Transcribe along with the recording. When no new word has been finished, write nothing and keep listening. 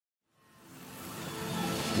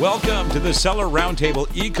Welcome to the Seller Roundtable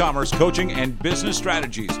e-commerce coaching and business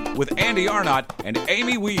strategies with Andy Arnott and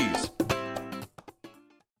Amy Wees.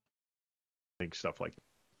 Stuff like that.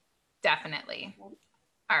 Definitely.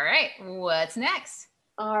 All right, what's next?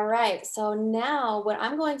 All right, so now what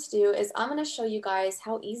I'm going to do is I'm going to show you guys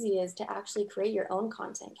how easy it is to actually create your own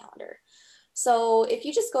content calendar. So if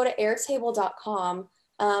you just go to airtable.com,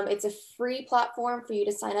 it's a free platform for you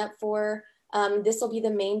to sign up for. This will be the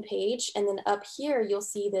main page. And then up here, you'll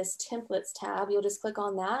see this templates tab. You'll just click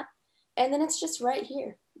on that. And then it's just right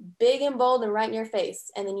here, big and bold and right in your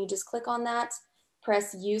face. And then you just click on that,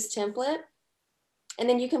 press use template. And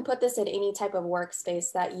then you can put this in any type of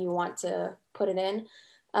workspace that you want to put it in.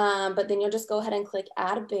 But then you'll just go ahead and click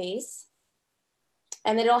add base.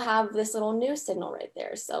 And then it'll have this little new signal right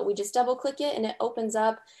there. So we just double click it and it opens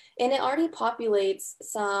up and it already populates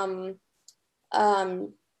some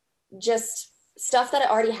just stuff that it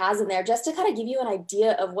already has in there, just to kind of give you an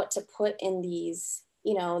idea of what to put in these,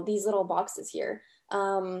 you know, these little boxes here.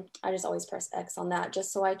 I just always press X on that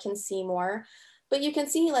just so I can see more. But you can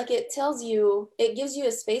see, like, it tells you, it gives you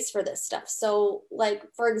a space for this stuff. So like,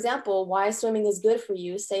 for example, why swimming is good for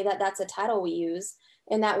you, say that that's a title we use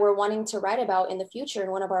and that we're wanting to write about in the future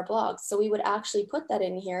in one of our blogs. So we would actually put that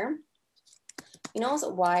in here, you know, so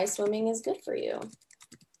why swimming is good for you.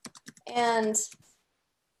 And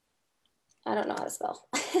I don't know how to spell,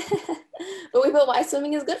 but we put why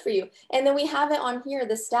swimming is good for you. And then we have it on here,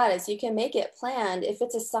 the status. You can make it planned if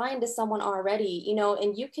it's assigned to someone already, you know,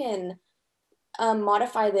 and you can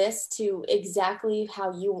modify this to exactly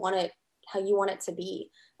how you want it to be.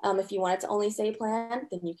 If you want it to only say planned,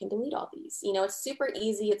 then you can delete all these. You know, it's super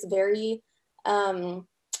easy. It's very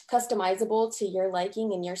customizable to your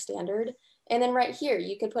liking and your standard. And then right here,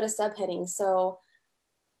 you could put a subheading. So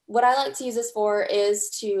what I like to use this for is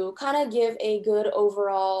to kind of give a good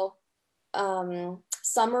overall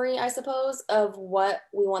summary, I suppose, of what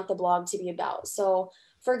we want the blog to be about. So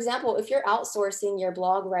for example, if you're outsourcing your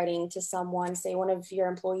blog writing to someone, say one of your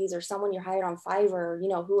employees or someone you're hired on Fiverr, you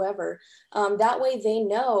know, whoever, that way they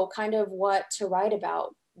know kind of what to write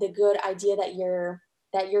about, the good idea that you're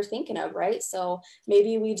thinking of, right? So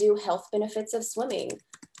maybe we do health benefits of swimming.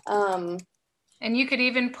 And you could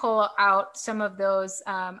even pull out some of those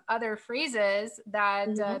other phrases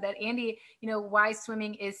that that Andy, you know, why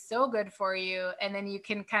swimming is so good for you. And then you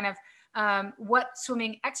can kind of what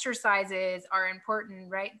swimming exercises are important,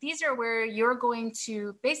 right? These are where you're going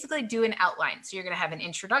to basically do an outline. So you're going to have an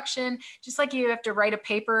introduction, just like you have to write a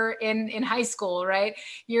paper in high school, right?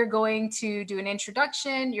 You're going to do an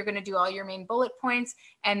introduction, you're going to do all your main bullet points,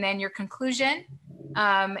 and then your conclusion.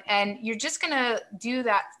 And you're just going to do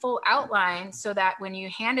that full outline so that when you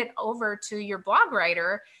hand it over to your blog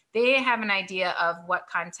writer, they have an idea of what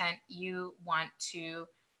content you want to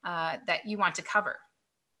cover.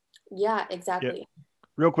 Yeah, exactly. Yeah.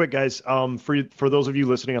 Real quick, guys, for those of you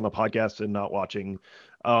listening on the podcast and not watching,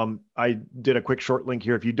 I did a quick short link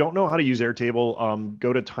here. If you don't know how to use Airtable,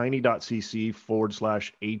 go to tiny.cc/AT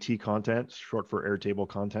content, short for Airtable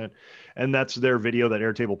content. And that's their video that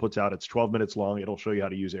Airtable puts out. It's 12 minutes long. It'll show you how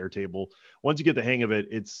to use Airtable. Once you get the hang of it,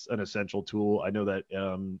 it's an essential tool. I know that,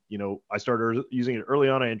 you know, I started using it early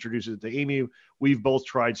on. I introduced it to Amy. We've both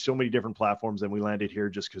tried so many different platforms and we landed here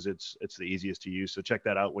just because it's the easiest to use. So check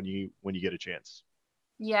that out when you get a chance.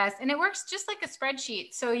 Yes, and it works just like a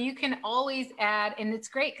spreadsheet. So you can always add, and it's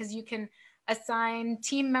great because you can assign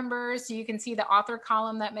team members. So you can see the author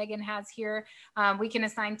column that Megan has here. We can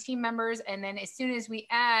assign team members, and then as soon as we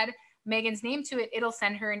add Megan's name to it, it'll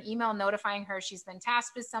send her an email notifying her she's been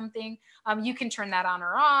tasked with something. You can turn that on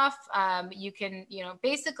or off. You can, you know,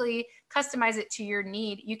 basically customize it to your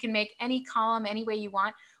need. You can make any column any way you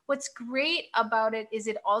want. What's great about it is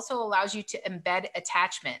it also allows you to embed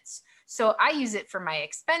attachments. So I use it for my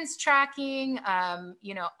expense tracking,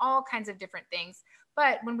 you know, all kinds of different things.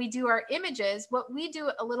 But when we do our images, what we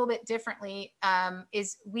do a little bit differently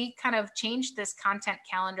is we kind of change this content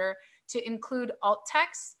calendar to include alt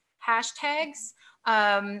text, hashtags,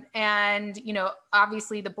 and, you know,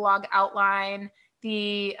 obviously the blog outline,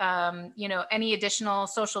 the, you know, any additional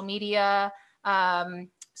social media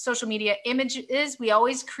images. We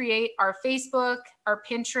always create our Facebook, our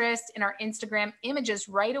Pinterest, and our Instagram images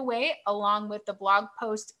right away, along with the blog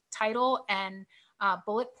post title and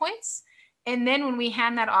bullet points. And then when we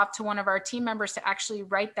hand that off to one of our team members to actually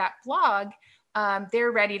write that blog,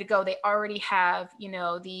 they're ready to go. They already have, you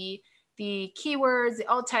know, the keywords, the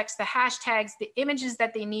alt text, the hashtags, the images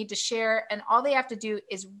that they need to share. And all they have to do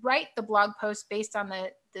is write the blog post based on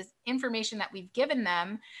the information that we've given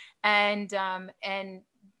them, and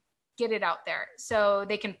get it out there. So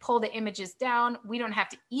they can pull the images down. We don't have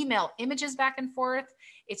to email images back and forth.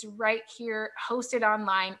 It's right here, hosted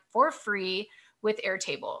online for free with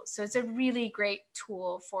Airtable. So it's a really great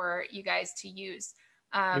tool for you guys to use.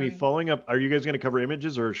 Amy, following up, are you guys going to cover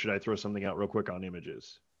images, or should I throw something out real quick on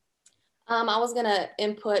images? I was going to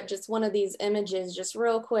input just one of these images just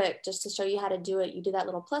real quick, just to show you how to do it. You do that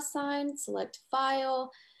little plus sign, select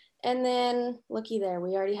file, and then looky there,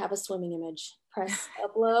 we already have a swimming image. Press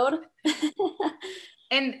upload.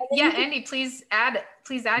 And yeah, Andy, please add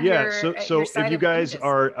yeah, your so side if you guys images.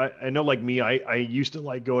 are, I know like me, I used to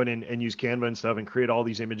like go in and use Canva and stuff and create all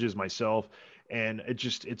these images myself. And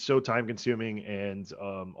it's so time consuming and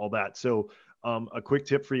all that. So a quick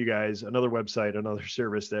tip for you guys, another website, another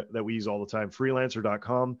service that we use all the time,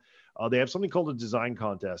 freelancer.com. They have something called a design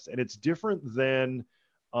contest, and it's different than,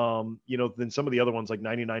 than some of the other ones like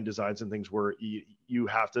 99 Designs and things where you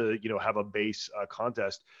have to, have a base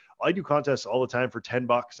contest. I do contests all the time for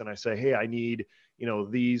 $10, and I say, hey, I need,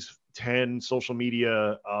 these 10 social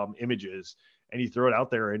media images, and you throw it out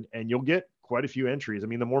there and you'll get quite a few entries. I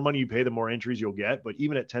mean, the more money you pay, the more entries you'll get, but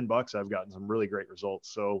even at $10, I've gotten some really great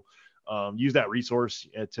results. So use that resource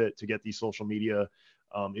to get these social media.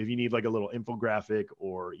 If you need like a little infographic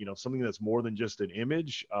or, something that's more than just an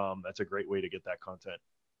image, that's a great way to get that content.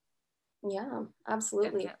 Yeah,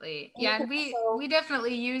 absolutely. Definitely. Yeah, and we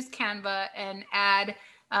definitely use Canva and add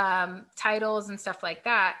titles and stuff like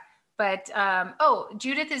that. But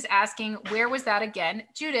Judith is asking, where was that again?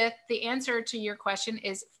 Judith, the answer to your question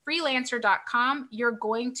is freelancer.com. You're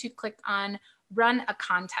going to click on run a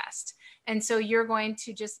contest. And so you're going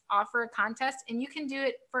to just offer a contest, and you can do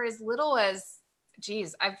it for as little as,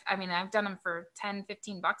 I've done them for $10,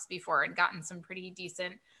 $15 before and gotten some pretty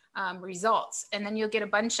decent results. And then you'll get a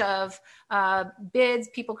bunch of bids,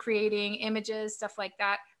 people creating images, stuff like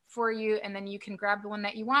that for you. And then you can grab the one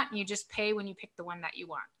that you want, and you just pay when you pick the one that you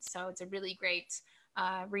want. So it's a really great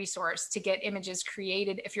resource to get images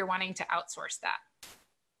created if you're wanting to outsource that.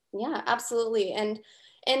 Yeah, absolutely. And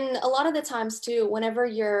a lot of the times too, whenever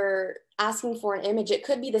you're asking for an image, it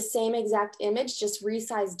could be the same exact image, just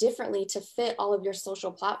resized differently to fit all of your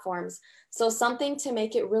social platforms. So something to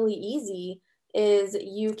make it really easy is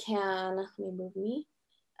you can,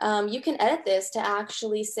 you can edit this to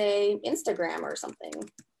actually say Instagram or something.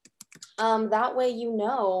 That way,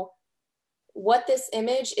 what this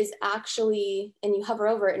image is actually, and you hover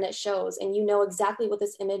over it and it shows, and exactly what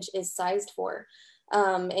this image is sized for.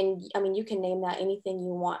 And I mean, you can name that anything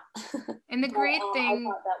you want. And the great thing, I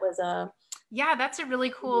thought that was yeah, that's a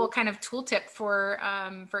really cool kind of tool tip for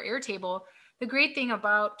Airtable. The great thing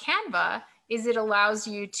about Canva is it allows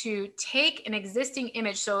you to take an existing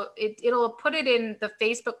image. So it'll put it in the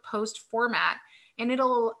Facebook post format, and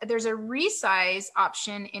there's a resize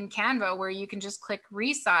option in Canva where you can just click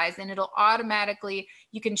resize, and it'll automatically,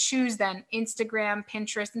 you can choose then Instagram,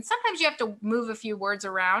 Pinterest, and sometimes you have to move a few words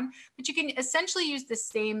around, but you can essentially use the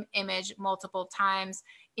same image multiple times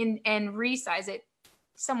and resize it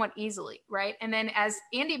somewhat easily, right? And then as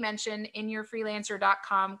Andy mentioned, in your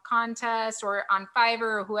freelancer.com contest or on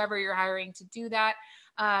Fiverr or whoever you're hiring to do that,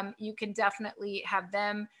 you can definitely have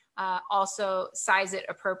them also size it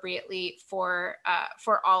appropriately for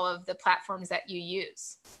all of the platforms that you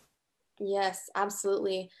use. Yes,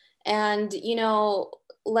 absolutely. And,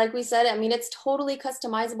 like we said, I mean, it's totally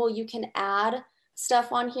customizable. You can add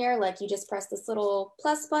stuff on here, like you just press this little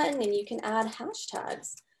plus button and you can add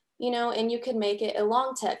hashtags. And you can make it a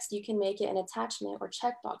long text, you can make it an attachment or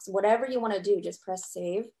checkbox, whatever you want to do, just press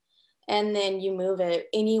save. And then you move it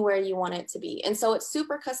anywhere you want it to be. And so it's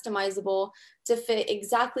super customizable to fit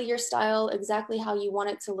exactly your style, exactly how you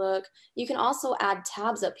want it to look. You can also add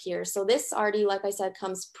tabs up here. So this already, like I said,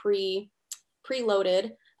 comes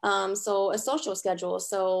preloaded. So a social schedule.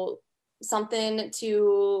 So something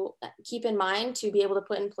to keep in mind to be able to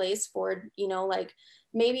put in place for, like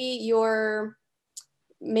maybe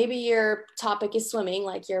your topic is swimming,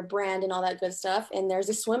 like your brand and all that good stuff, and there's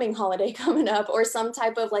a swimming holiday coming up or some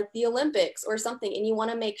type of like the Olympics or something, and you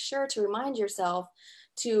want to make sure to remind yourself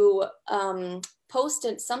to post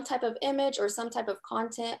some type of image or some type of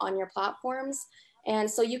content on your platforms. And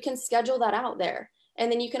so you can schedule that out there. And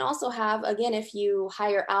then you can also have, again, if you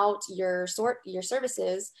hire out your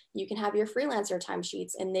services, you can have your freelancer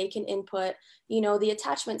timesheets, and they can input, the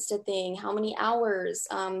attachments to thing, how many hours,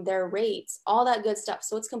 their rates, all that good stuff.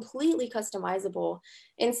 So it's completely customizable.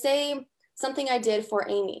 And say something I did for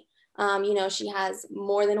Amy, she has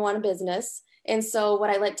more than one business. And so what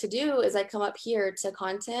I like to do is I come up here to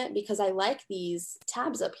content, because I like these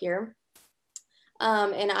tabs up here.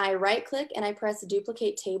 And I right click and I press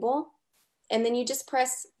duplicate table. And then you just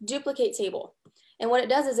press duplicate table. And what it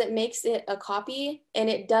does is it makes it a copy, and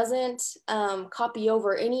it doesn't copy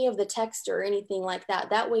over any of the text or anything like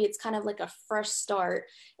that. That way it's kind of like a fresh start.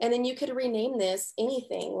 And then you could rename this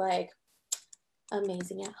anything, like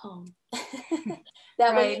Amazing at Home.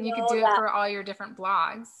 That way and you could do it for all your different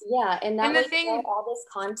blogs. Yeah, and that way all this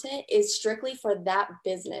content is strictly for that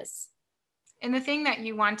business. And the thing that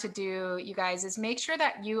you want to do, you guys, is make sure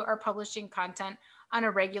that you are publishing content on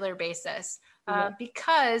a regular basis,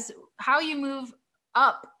 because how you move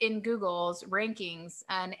up in Google's rankings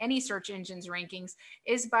and any search engine's rankings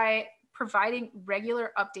is by providing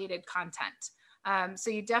regular updated content. So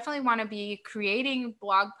you definitely want to be creating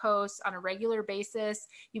blog posts on a regular basis.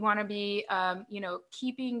 You want to be,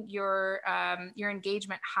 keeping your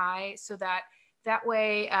engagement high, so that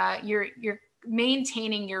way you're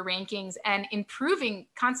maintaining your rankings and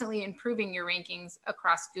constantly improving your rankings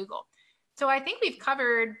across Google. So I think we've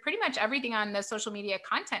covered pretty much everything on the social media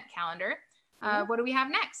content calendar. What do we have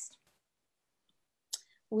next?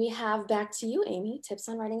 We have, back to you, Amy, tips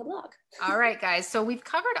on writing a blog. All right, guys. So we've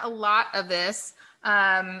covered a lot of this.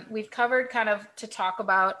 We've covered kind of to talk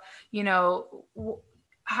about,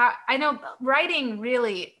 how, I know writing,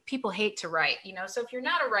 really, people hate to write, so if you're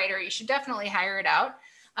not a writer, you should definitely hire it out.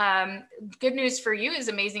 Good news for you is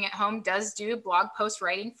Amazing at Home does do blog post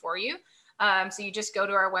writing for you. So you just go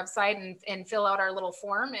to our website and fill out our little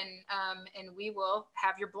form, and we will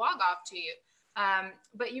have your blog off to you.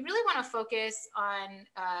 But you really want to focus on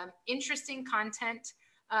interesting content,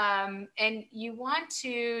 and you want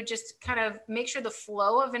to just kind of make sure the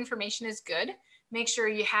flow of information is good. Make sure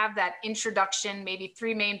you have that introduction, maybe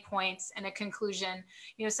 3 main points and a conclusion,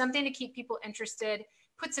 something to keep people interested.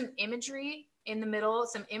 Put some imagery in the middle,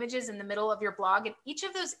 some images in the middle of your blog, and each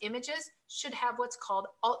of those images should have what's called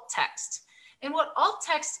alt text. And what alt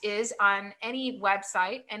text is on any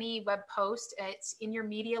website, any web post, it's in your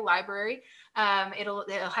media library. It'll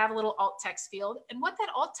have a little alt text field. And what that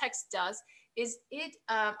alt text does is it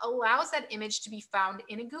allows that image to be found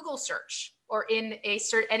in a Google search or in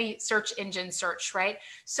any search engine search, right?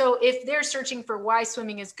 So if they're searching for why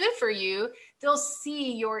swimming is good for you, they'll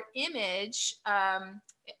see your image.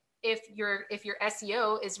 If your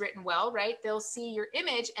SEO is written well, right, they'll see your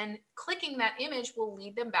image, and clicking that image will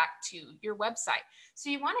lead them back to your website.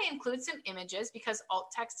 So you want to include some images because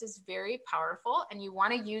alt text is very powerful, and you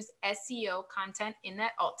want to use SEO content in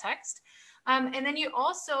that alt text. And then you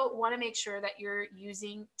also want to make sure that you're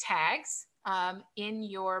using tags in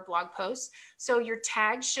your blog posts. So your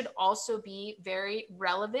tags should also be very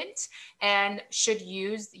relevant and should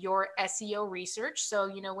use your SEO research. So,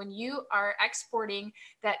 when you are exporting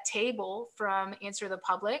that table from Answer the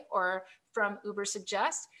Public or from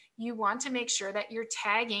Ubersuggest, you want to make sure that you're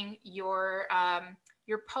tagging your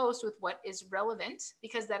post with what is relevant,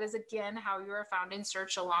 because that is, again, how you are found in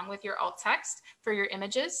search along with your alt text for your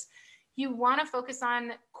images. You want to focus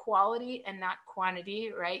on quality and not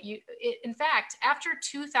quantity, right? In fact, after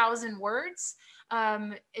 2,000 words,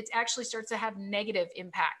 it actually starts to have negative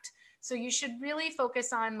impact. So you should really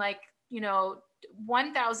focus on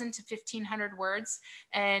 1,000 to 1,500 words,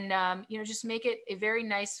 and just make it a very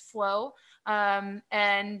nice flow,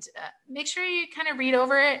 and make sure you kind of read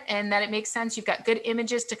over it and that it makes sense. You've got good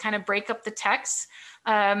images to kind of break up the text,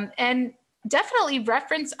 and definitely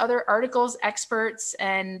reference other articles, experts,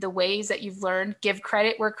 and the ways that you've learned. Give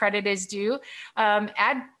credit where credit is due.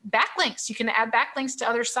 Add backlinks. You can add backlinks to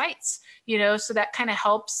other sites, so that kind of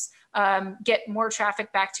helps get more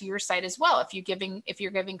traffic back to your site as well, if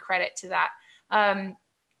you're giving credit to that.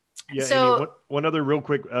 So Amy, one other real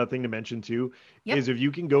quick thing to mention too, is if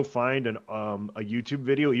you can go find a YouTube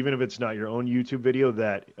video, even if it's not your own YouTube video,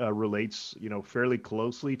 that relates, fairly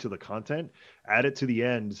closely to the content, add it to the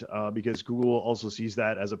end, because Google also sees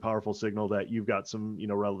that as a powerful signal that you've got some,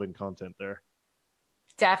 relevant content there.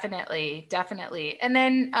 Definitely. And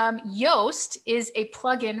then Yoast is a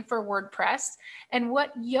plugin for WordPress. And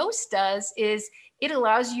what Yoast does is it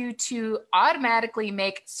allows you to automatically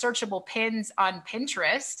make searchable pins on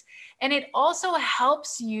Pinterest. And it also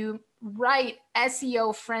helps you write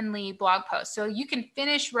SEO friendly blog posts. So you can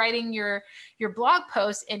finish writing your blog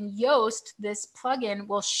post, and Yoast, this plugin,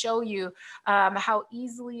 will show you how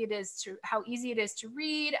easy it is to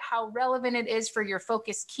read, how relevant it is for your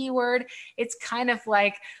focus keyword. It's kind of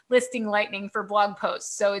like Listing Lightning for blog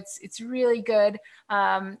posts. So it's really good,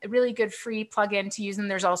 a really good free plugin to use. And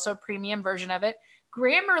there's also a premium version of it.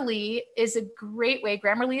 Grammarly is a great way.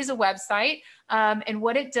 Grammarly is a website. And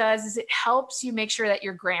what it does is it helps you make sure that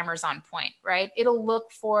your grammar's on point, right? It'll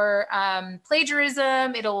look for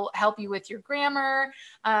plagiarism. It'll help you with your grammar.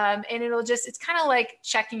 And it's kind of like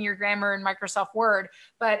checking your grammar in Microsoft Word,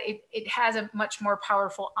 but it has a much more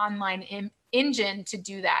powerful online engine to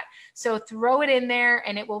do that. So throw it in there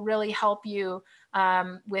and it will really help you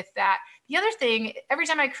with that. The other thing, every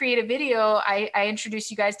time I create a video, I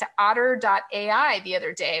introduce you guys to Otter.ai the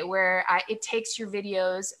other day, where it takes your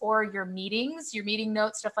videos or your meetings, your meeting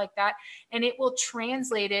notes, stuff like that, and it will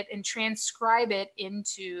translate it and transcribe it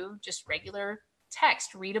into just regular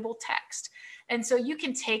text, readable text. And so you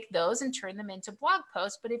can take those and turn them into blog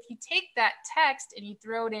posts. But if you take that text and you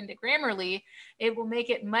throw it into Grammarly, it will make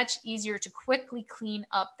it much easier to quickly clean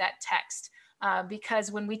up that text.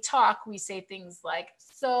 Because when we talk, we say things like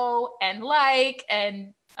so and like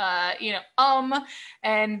and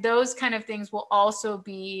and those kind of things will also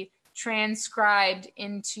be transcribed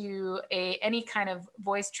into any kind of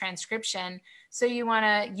voice transcription. So you want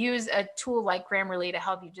to use a tool like Grammarly to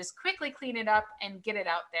help you just quickly clean it up and get it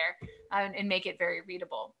out there and make it very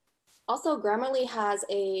readable. Also, Grammarly has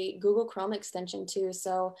a Google Chrome extension too.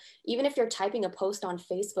 So even if you're typing a post on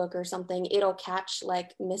Facebook or something, it'll catch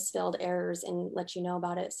like misspelled errors and let you know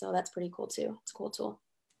about it. So that's pretty cool too. It's a cool tool.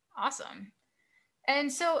 Awesome.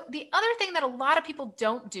 And so the other thing that a lot of people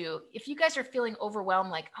don't do, if you guys are feeling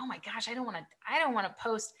overwhelmed, like, oh my gosh, I don't want to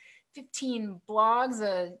post 15 blogs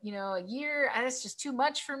a year. That's just too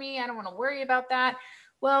much for me. I don't want to worry about that.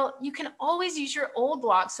 Well, you can always use your old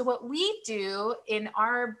blog. So what we do in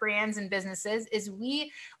our brands and businesses is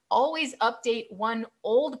we always update one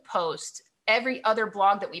old post every other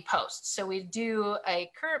blog that we post. So we do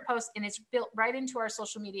a current post and it's built right into our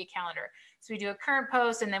social media calendar. So we do a current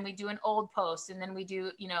post and then we do an old post and then we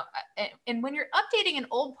do, and when you're updating an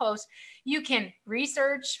old post, you can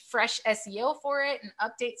research fresh SEO for it and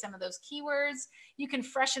update some of those keywords. You can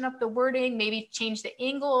freshen up the wording, maybe change the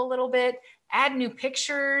angle a little bit, add new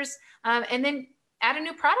pictures, and then add a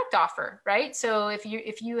new product offer, right? So if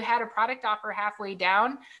you had a product offer halfway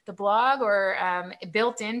down the blog or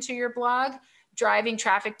built into your blog, driving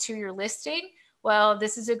traffic to your listing, well,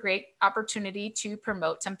 this is a great opportunity to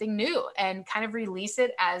promote something new and kind of release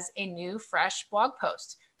it as a new, fresh blog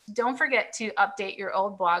post. Don't forget to update your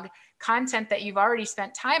old blog content that you've already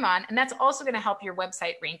spent time on, and that's also going to help your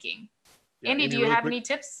website ranking. Yeah, Andy, do you have any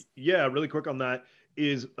tips? Yeah, really quick on that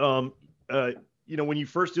is, when you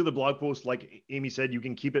first do the blog post, like Amy said, you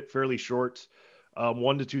can keep it fairly short,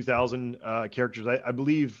 1 to 2,000 characters. I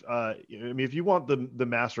believe, if you want the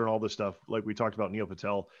master and all this stuff, like we talked about Neil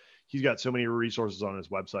Patel, he's got so many resources on his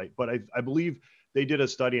website, but I believe they did a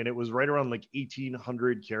study and it was right around like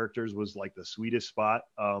 1,800 characters was like the sweetest spot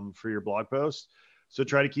for your blog post. So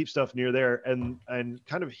try to keep stuff near there. And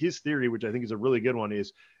kind of his theory, which I think is a really good one,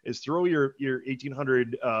 is throw your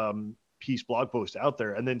 1,800 piece blog post out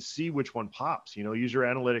there and then see which one pops. Use your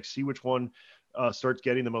analytics, see which one starts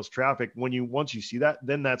getting the most traffic. Once you see that,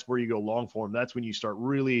 then that's where you go long form. That's when you start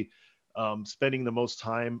really spending the most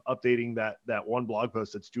time updating that one blog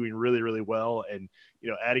post that's doing really, really well, and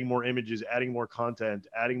adding more images, adding more content,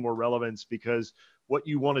 adding more relevance, because what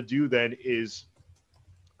you want to do then is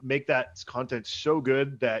make that content so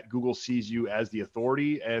good that Google sees you as the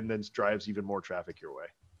authority and then drives even more traffic your way.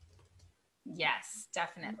 Yes,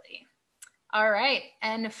 definitely. All right.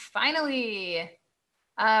 And finally,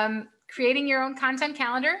 creating your own content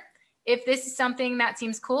calendar. If this is something that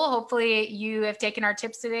seems cool, hopefully you have taken our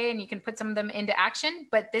tips today and you can put some of them into action.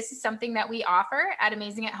 But this is something that we offer at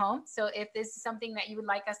Amazing at Home. So if this is something that you would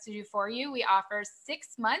like us to do for you, we offer 6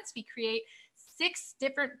 months. We create 6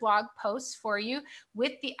 different blog posts for you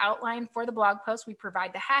with the outline for the blog post. We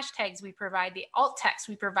provide the hashtags, we provide the alt text,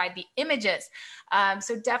 we provide the images.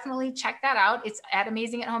 So definitely check that out. It's at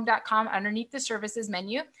amazingathome.com underneath the services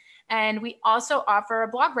menu. And we also offer a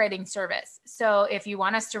blog writing service. So if you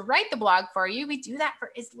want us to write the blog for you, we do that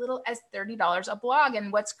for as little as $30 a blog.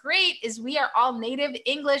 And what's great is we are all native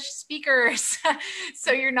English speakers.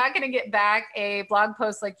 So you're not going to get back a blog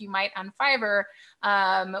post like you might on Fiverr,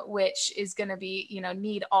 which is going to be,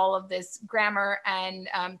 need all of this grammar and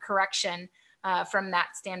correction from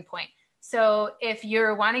that standpoint. So if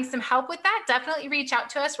you're wanting some help with that, definitely reach out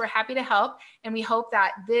to us. We're happy to help. And we hope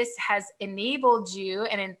that this has enabled you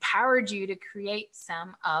and empowered you to create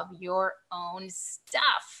some of your own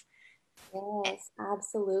stuff. Yes,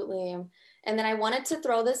 absolutely. And then I wanted to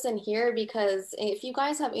throw this in here because if you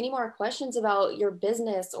guys have any more questions about your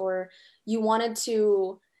business, or you wanted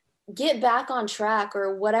to get back on track,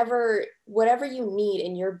 or whatever you need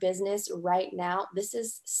in your business right now, this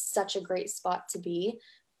is such a great spot to be.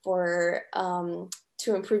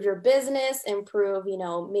 to improve your business, improve,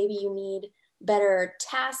 maybe you need better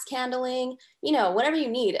task handling, whatever you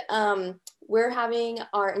need. We're having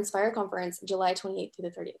our Inspire conference July 28th through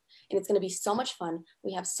the 30th, and it's going to be so much fun.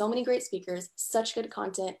 We have so many great speakers, such good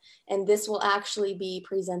content, and this will actually be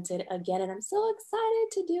presented again, and I'm so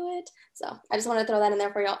excited to do it. So I just want to throw that in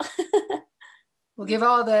there for y'all. We'll give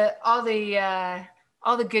all the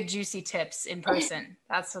good juicy tips in person.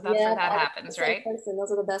 That's where that happens, right? In person.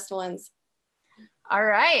 Those are the best ones. All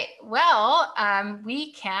right. Well,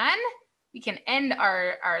 we can end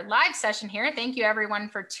our live session here. Thank you everyone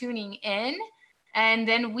for tuning in. And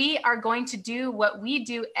then we are going to do what we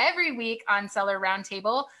do every week on Seller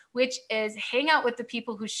Roundtable, which is hang out with the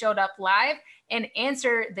people who showed up live and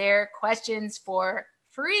answer their questions for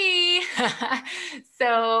free.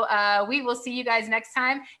 So we will see you guys next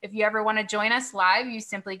time. If you ever want to join us live, you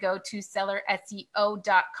simply go to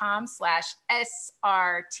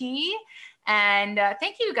sellerseo.com/SRT. And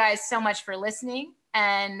thank you guys so much for listening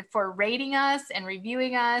and for rating us and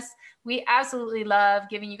reviewing us. We absolutely love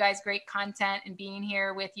giving you guys great content and being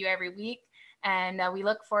here with you every week. And we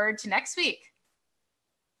look forward to next week.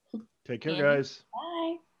 Take care, guys.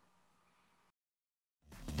 Bye.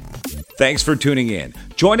 Thanks for tuning in.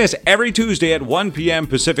 Join us every Tuesday at 1 p.m.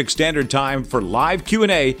 Pacific Standard Time for live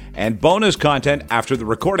Q&A and bonus content after the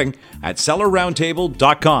recording at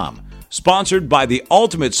sellerroundtable.com. Sponsored by the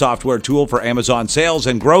ultimate software tool for Amazon sales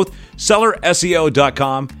and growth,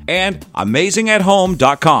 sellerseo.com and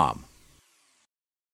amazingathome.com.